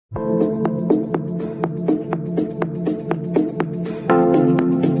Right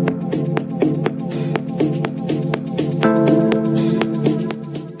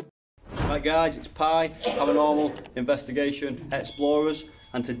guys, it's P.I.E, Paranormal Investigation Explorers,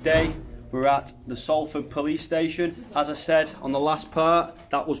 and today we're at the Salford Police Station. As I said on the last part,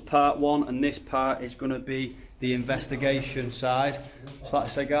 that was part one, and this part is going to be the investigation side. So like I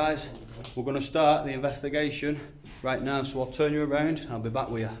said guys, we're going to start the investigation right now, so I'll turn you around and I'll be back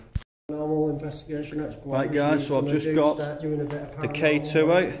with you. Normal investigation explorers. Right guys, so I've just got the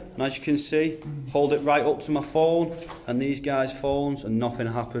K2 out, and as you can see, hold it right up to my phone and these guys' phones, and nothing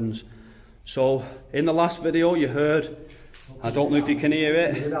happens. So in the last video you heard, I don't know if you can hear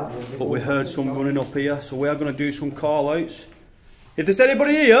it, but we heard some running up here, so we are going to do some call outs. If there's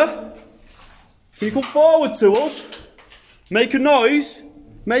anybody here, can you come forward to us, make a noise,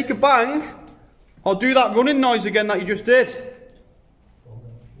 make a bang, or do that running noise again that you just did.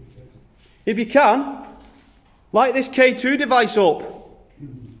 If you can, light this K2 device up.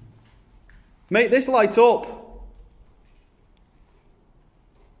 Make this light up.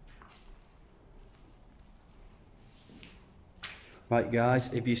 Right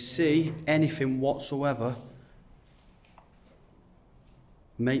guys, if you see anything whatsoever,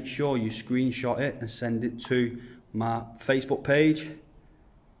 make sure you screenshot it and send it to my Facebook page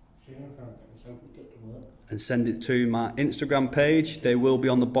and send it to my Instagram page. They will be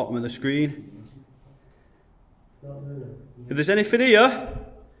on the bottom of the screen. If there's anything here,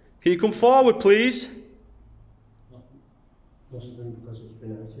 can you come forward please?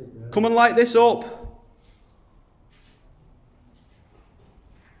 Come and light this up.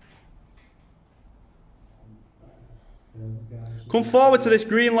 Come forward to this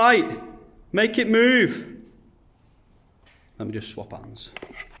green light. Make it move. Let me just swap hands.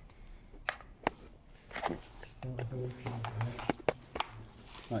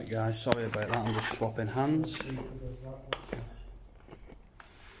 Right guys, sorry about that, I'm just swapping hands.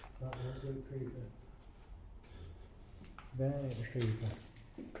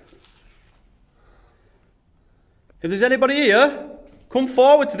 If there's anybody here, come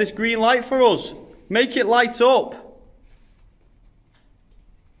forward to this green light for us. Make it light up.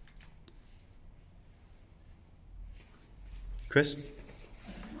 Chris,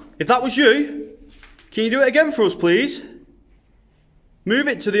 if that was you, can you do it again for us please? Move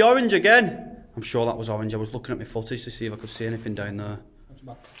it to the orange again. I'm sure that was orange. I was looking at my footage to see if I could see anything down there.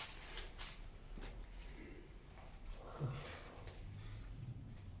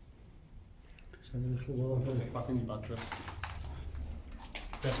 Back in your bag, Chris.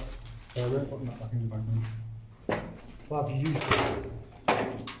 Yeah. Putting that back in your bag now. What have you used it?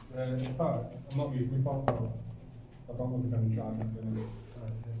 I'm not using my phone. I don't know if I'm charging.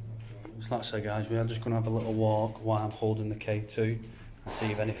 So like I say guys, we are just going to have a little walk while I'm holding the K2 and see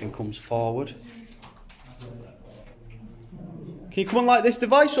if anything comes forward. Can you come and light this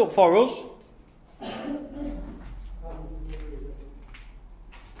device up for us?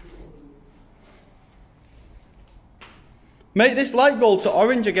 Make this light go to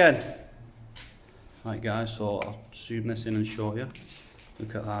orange again. Right guys, so I'll zoom this in and show you.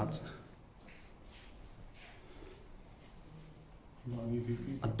 Look at that.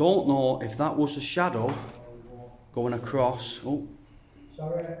 I don't know if that was a shadow going across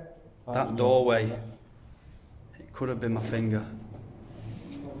that doorway. It could have been my finger.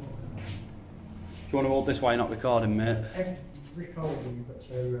 Do you want to hold this while you're not recording, mate? Recording, you've got to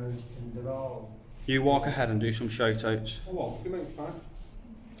turn around and they're all... You walk ahead and do some shout outs. Oh, you mean fine?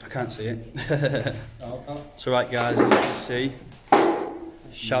 I can't see it. So right guys, as you can see,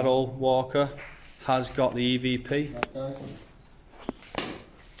 Shadow Walker has got the EVP.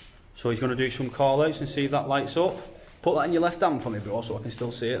 So he's going to do some call outs and see if that lights up. Put that in your left hand for me bro, so I can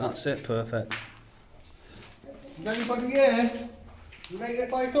still see it. That's it, perfect. Is anybody here? You make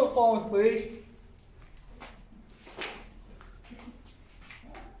it light up for us please.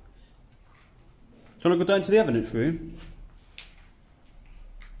 Do you want to go down to the evidence room?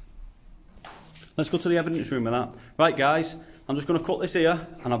 Let's go to the evidence room with that. Right guys, I'm just going to cut this here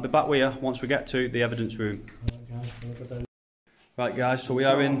and I'll be back with you once we get to the evidence room. Right guys, so we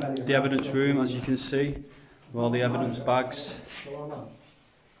are in the evidence room, as you can see, with all the evidence bags. So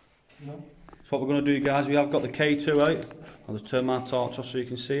what we're going to do guys, we have got the K2 out. I'll just turn my torch off so you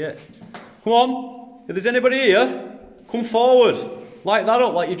can see it. Come on, if there's anybody here, come forward. Light that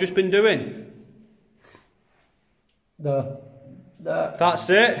up like you've just been doing. That's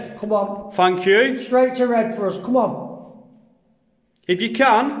it. Come on. Thank you. Straight to red for us, come on. If you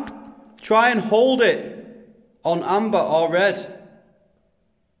can, try and hold it on amber or red.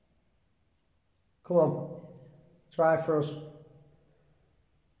 Come on. Try for us.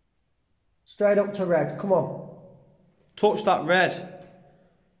 Straight up to red, come on. Touch that red.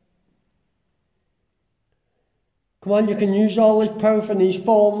 Come on, you can use all this power from these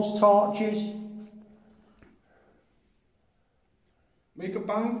phones, torches. Make a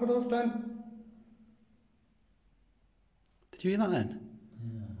bang for us then. Did you hear that then?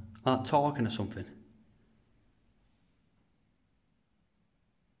 Yeah. Like talking or something?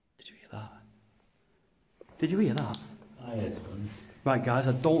 Did you hear that? Did you hear that? I heard one. Right guys,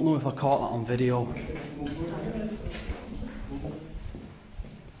 I don't know if I caught that on video.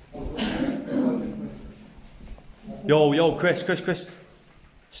 Yo, Chris.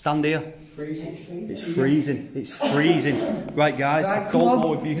 Stand here. It's freezing. It's freezing. Right guys, I don't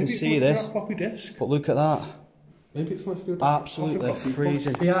know if you can see this, but look at that. Maybe it's supposed to do Absolutely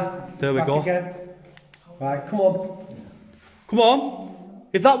freezing. Yeah. There we go. Again. Right, come on. Come on.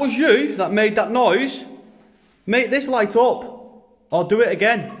 If that was you that made that noise, make this light up. Or do it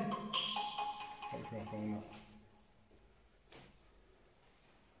again.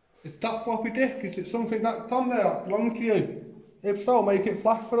 Is that floppy disk? Is it something that's on there that belongs to you? If so, make it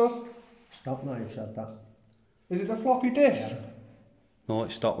flash for us. Stop now, you've said that. Is it the floppy disk? Yeah. No,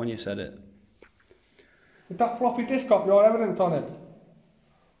 it stopped when you said it. Has that floppy disk got your evidence on it?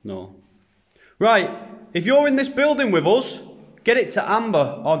 No. Right, if you're in this building with us, get it to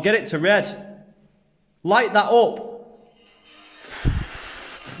amber or get it to red. Light that up.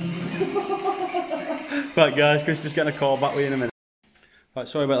 Right guys, Chris just getting a call back with you in a minute. Right,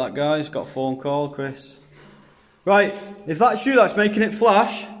 sorry about that guys, got a phone call, Chris. Right, if that's you that's making it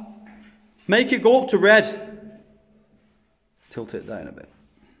flash, make it go up to red. Tilt it down a bit.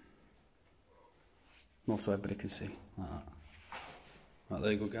 Not so everybody can see. Like that. Right,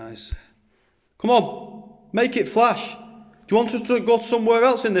 there you go guys. Come on, make it flash. Do you want us to go somewhere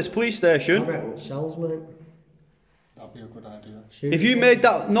else in this police station? I reckon it sells, mate. That'd be a good idea. If you made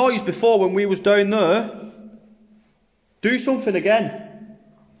that noise before when we was down there, do something again.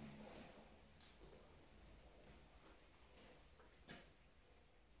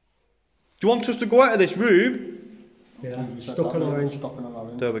 Do you want us to go out of this room? Yeah, stuck on orange.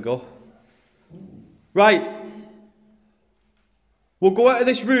 There we go. Right. We'll go out of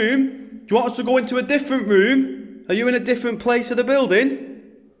this room. Do you want us to go into a different room? Are you in a different place of the building?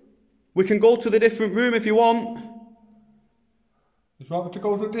 We can go to the different room if you want. If you want us to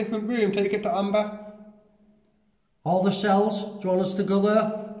go to a different room, take it to amber. All the cells, do you want us to go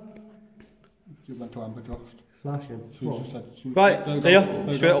there? You went to amber just. Flashing. Right,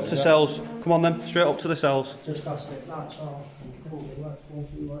 here, straight up to cells. Come on then, straight up to the cells. Just that's it, that's all.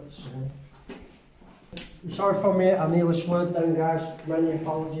 I'm sorry for me, I nearly slowed down guys, many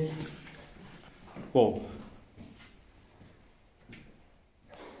apologies. Whoa.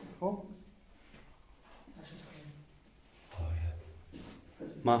 Oh.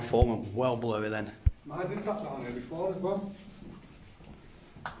 My phone went well blurry then. I did that down here before as well.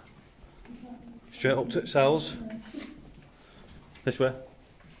 Straight up to cells. This way.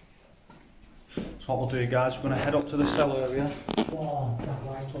 So what we'll do guys, we're going to head up to the cell area. Oh, that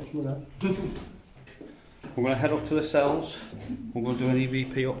light touched me there. We're going to head up to the cells. We're going to do an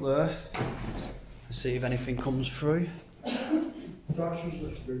EVP up there. And see if anything comes through.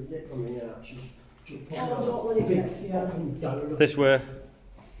 This way.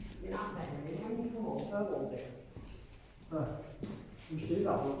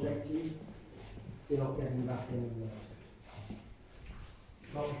 You're not getting back in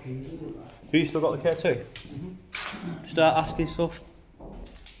there. Have you still got the K2? Start asking stuff.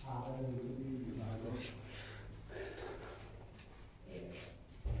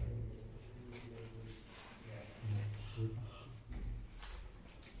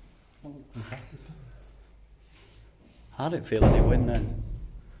 I didn't feel any wind then.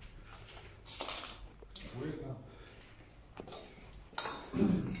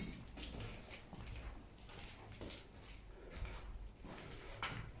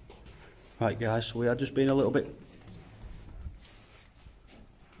 Right guys, so we had just been a little bit...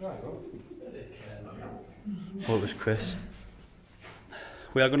 Oh, it was Chris.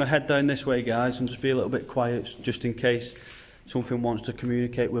 We are going to head down this way guys and just be a little bit quiet just in case something wants to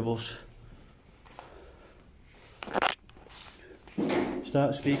communicate with us.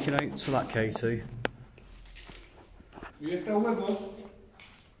 Start speaking out to that K2. Are you still with us?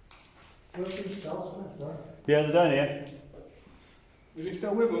 Yeah, they're down here. Are you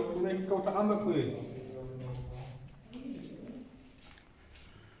still with us? We'll make it go to amber, please.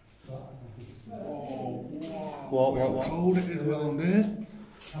 What? How cold it is around here.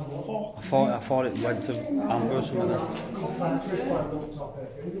 I thought it went to amber or something.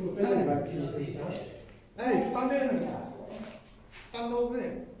 Hey, stand in. Stand over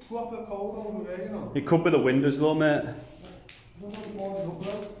here. Proper cold over there, you know. It could be the windows though, mate.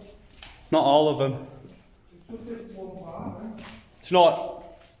 Not all of them. Just this one part, eh? It's not.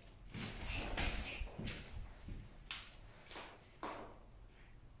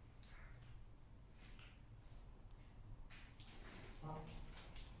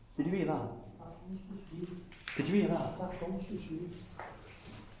 Did you hear that? Did you hear that?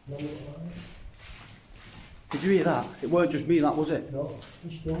 Did you hear that? It weren't just me, that was it? No,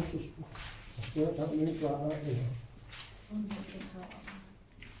 it's not just. I swear that moves like that, you know.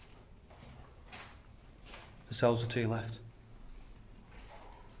 The cells are to your left.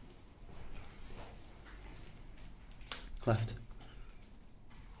 Left.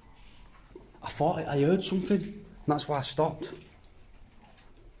 I thought I heard something, and that's why I stopped.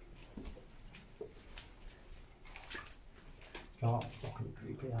 Oh, fucking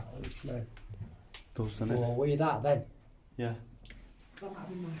creepy that looks, man. Does, doesn't it? Well, were you that then? Yeah. Why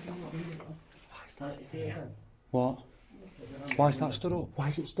is that in here? What? Why is that stood up? Why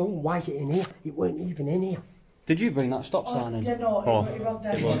is it stone? Why is it in here? It weren't even in here. Did you bring that stop sign in? Yeah, no, Oh. it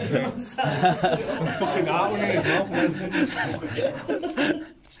was dead. Fucking out with it,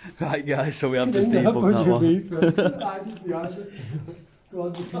 Right guys, so we have just debunked that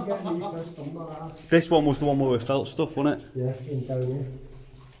one. This one was the one where we felt stuff, wasn't it? Yeah, in down here.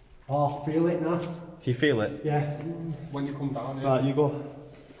 Oh, feel it now. Do you feel it? Yeah. when you come down here. Right, you go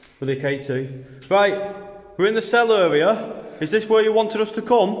with the K2. Right, we're in the cell area. Is this where you wanted us to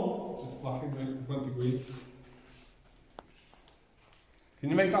come? Just flashing 20 degrees. Can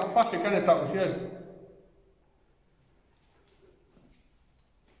you make that flash again if that was you?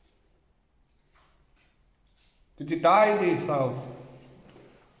 Did you die in these cells?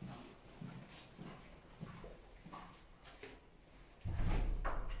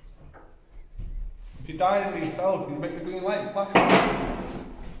 If you die in these cells, can you make the green light flash?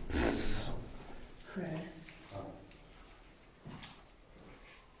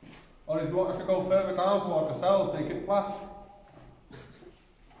 Or if you want us to go further down toward the cells, make it flash.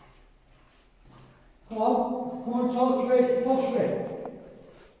 Come on, talk to me, push me.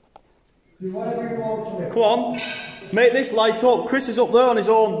 Do whatever you want to me. Come on, make this light up. Chris is up there on his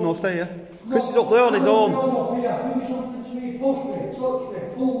own. No, stay here. Chris is up there on his own. No, here, do something to me, push me, touch me,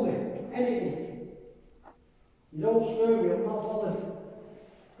 pull me, anything. You don't screw me, I'm not bothered.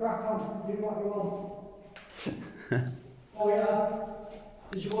 Crack on, do what you want. Oh yeah?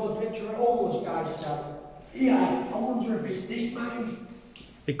 Did you want a picture of homeless guys, Dad? Yeah, I wonder if it's this man.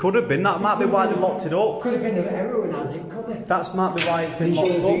 It could have been. That might be why they locked it up. Could have been a heroin addict, couldn't it? That might be why it's been These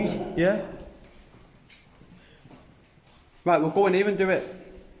locked ODs. up. Yeah. Right, we'll go in here and do it.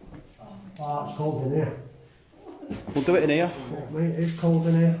 Oh, it's cold in here. We'll do it in here. Mate, it's cold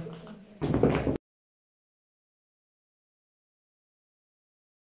in here.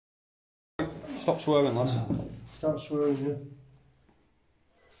 Stop swearing, lads. Stop swearing, yeah.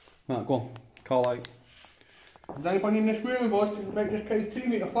 Right, go on. Call out. Is anybody in this room with us can make this K2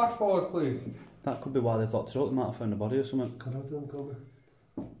 meter flash for us, please? That could be why they've locked it up. They might have found a body or something. I don't think cover.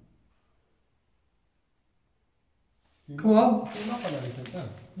 Come on. You're not on anything then?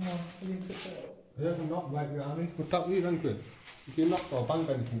 No, you didn't touch it. It doesn't knock right behind me. Would that be then, Chris? If you knocked or banged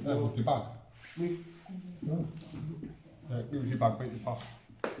anything then with your bag? No. Use your bag, make your pass.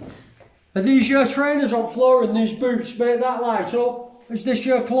 Are these your trainers on floor and these boots? Make that light up. Is this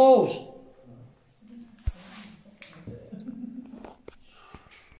your clothes?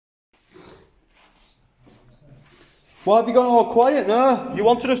 Why have you gone all quiet now? You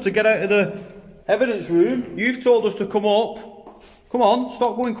wanted us to get out of the evidence room. You've told us to come up. Come on,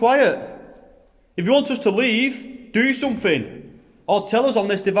 stop going quiet. If you want us to leave, do something. Or tell us on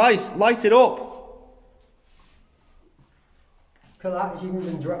this device. Light it up. Look at that, he's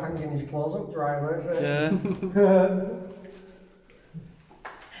even been hanging his clothes up dry, right? Yeah.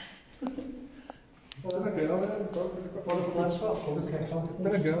 There's a girl there. What if the lights got okay.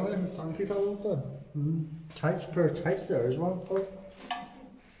 There's a girl there with sanky towels there. Tights, pair of tights there as well, Paul.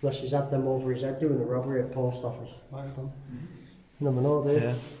 Unless he's had them over his head doing a robbery at post office. Might have done. Never know, do you?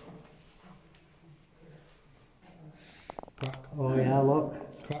 Yeah. Crack. Oh yeah, look.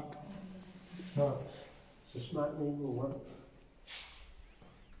 Crack. Oh, it's a smart needle one.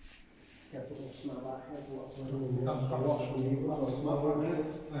 Get a little smell that head, what's in there. What's from you,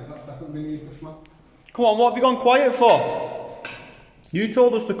 That's definitely need for smack. Come on, what have you gone quiet for? You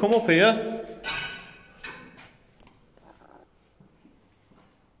told us to come up here.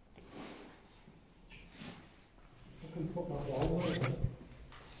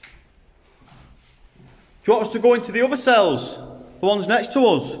 Do you want us to go into the other cells? The ones next to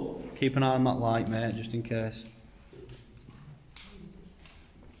us? Keep an eye on that light, mate, just in case.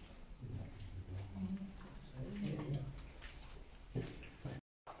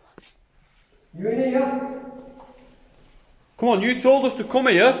 You in here? Come on, you told us to come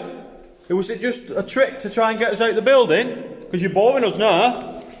here. Was it just a trick to try and get us out of the building? Because you're boring us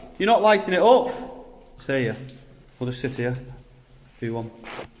now. You're not lighting it up. Stay here. We'll just sit here. Do one.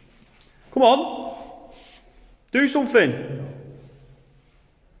 Come on. Do something.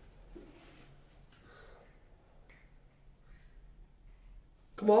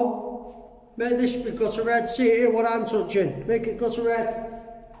 Come on. Make this be gutter red. See here what I'm touching. Make it gutter red.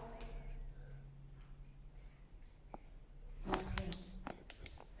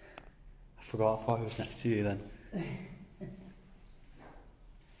 I forgot, I thought it was next to you then.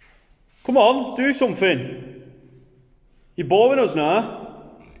 Come on, do something. You're boring us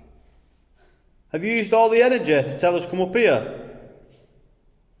now. Have you used all the energy to tell us come up here?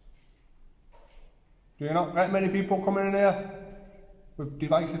 Do you not get many people coming in here with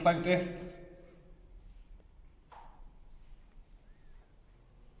devices like this?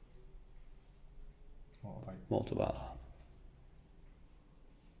 What about that?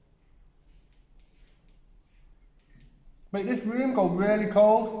 Make this room go really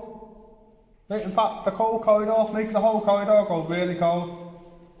cold. Make, in fact, the cold corridor, make the whole corridor go really cold.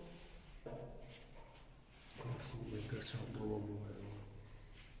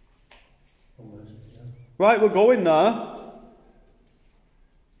 Right, we're going now.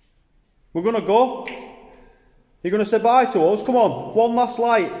 We're going to go. You're going to say bye to us? Come on, one last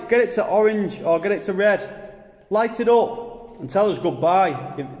light. Get it to orange or get it to red. Light it up and tell us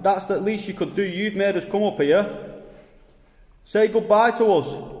goodbye. If that's the least you could do. You've made us come up here. Say goodbye to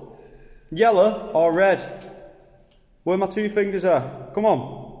us. Yellow or red? Where my two fingers are. Come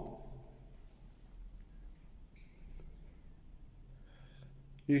on.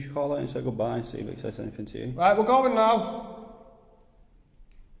 You should call out and say goodbye and see if it says anything to you. Right, we're going now.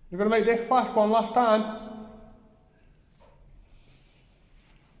 You're going to make this flash one last time.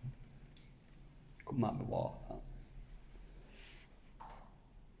 Might be water.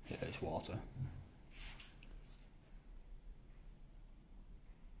 Yeah, it's water.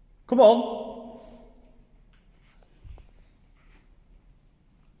 Come on.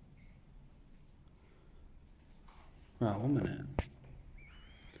 Right, 1 minute.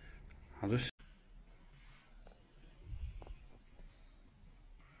 I'll just...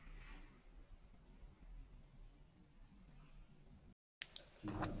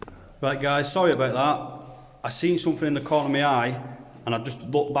 Right guys, sorry about that. I seen something in the corner of my eye and I just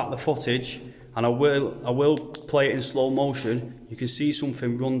looked back the footage and I will play it in slow motion. You can see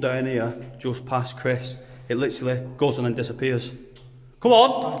something run down here just past Chris. It literally goes and then disappears. Come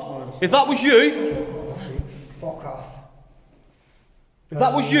on! If that was you... Fuck off. If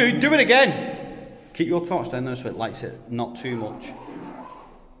that was you, do it again! Keep your torch down there so it lights it not too much.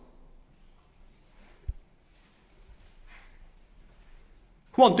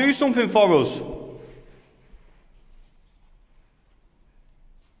 Come on, do something for us.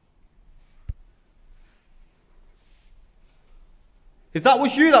 If that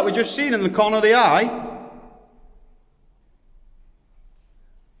was you that we just seen in the corner of the eye.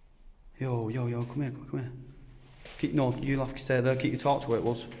 Yo, come here. No, you'll have to stay there, keep your torch where it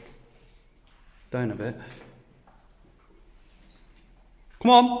was. Down a bit.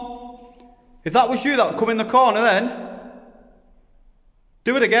 Come on. If that was you that would come in the corner then.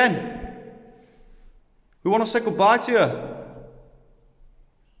 Do it again. We want to say goodbye to you.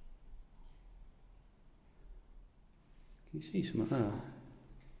 Can you see something there?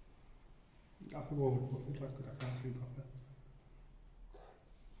 I can go and check because I can't see properly.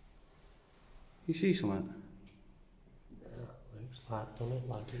 Can you see something? Looks like, doesn't it?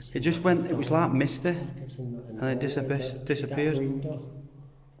 Like it's It just went, it was like misty. like it's in And it disappeared. window.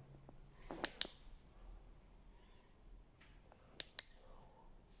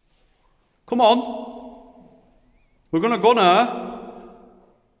 Come on. We're going to go now.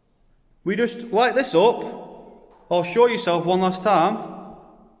 We just light this up. Or show yourself one last time.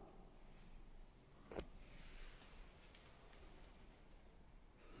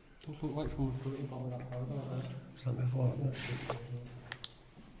 Doesn't look like someone's put it in that corridor. It's like before, isn't it?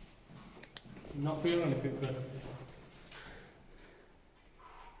 I'm not feeling anything, Chris.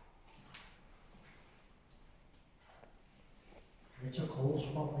 It's a cold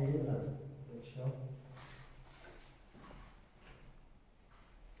spot here then.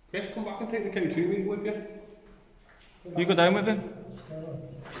 Chris, come back and take the K2 meeting with you. You go down with him.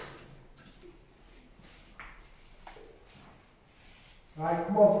 Right,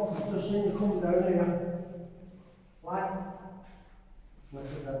 come on. I've just seen you come down here. Light.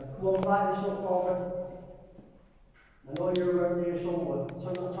 Come on, light this up for me. I know you're around here somewhere.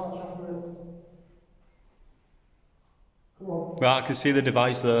 Turn that torch off for me. Come on. Right, I can see the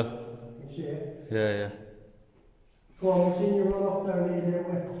device there. You see it? Yeah, yeah. Go on, we've seen you run off down here, didn't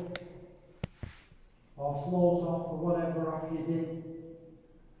we? Or float off, or whatever off you did.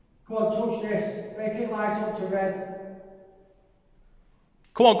 Go on, touch this. Make it light up to red.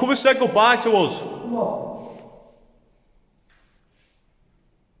 Come on, come and say goodbye to us. Come on.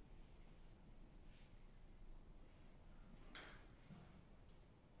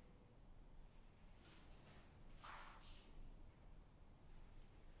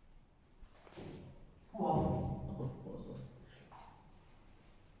 Come on.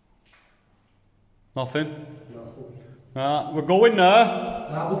 Nothing. Nothing. We're going there.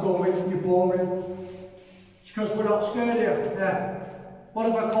 Nah, we're going, you're boring. It's because we're not scared of you. Yeah. What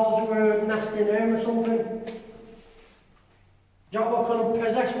have I called you a nasty name or something? Do you know what kind of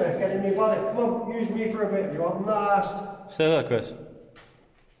possess me, get in my body? Come on, use me for a bit if you want. I'm not asked. Say that, Chris.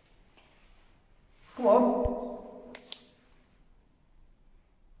 Come on.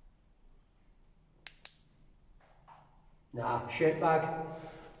 Nah, shit bag.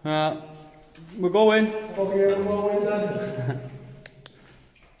 We're going. Over here, we're going then.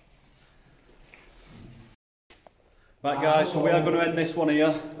 Right guys, so we are going to end this one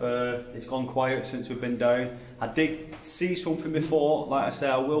here. It's gone quiet since we've been down. I did see something before, like I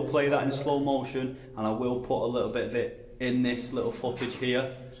said, I will play that in slow motion and I will put a little bit of it in this little footage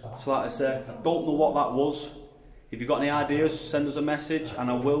here. So like I said, I don't know what that was. If you've got any ideas, send us a message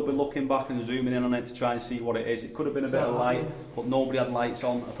and I will be looking back and zooming in on it to try and see what it is. It could have been a bit of light, but nobody had lights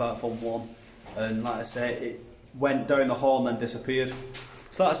on apart from one. And like I said, it went down the hall and then disappeared.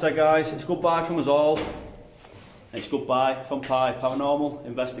 So like I said guys, it's goodbye from us all. It's goodbye from P.I.E. Paranormal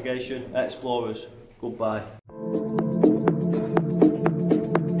Investigation Explorers. Goodbye.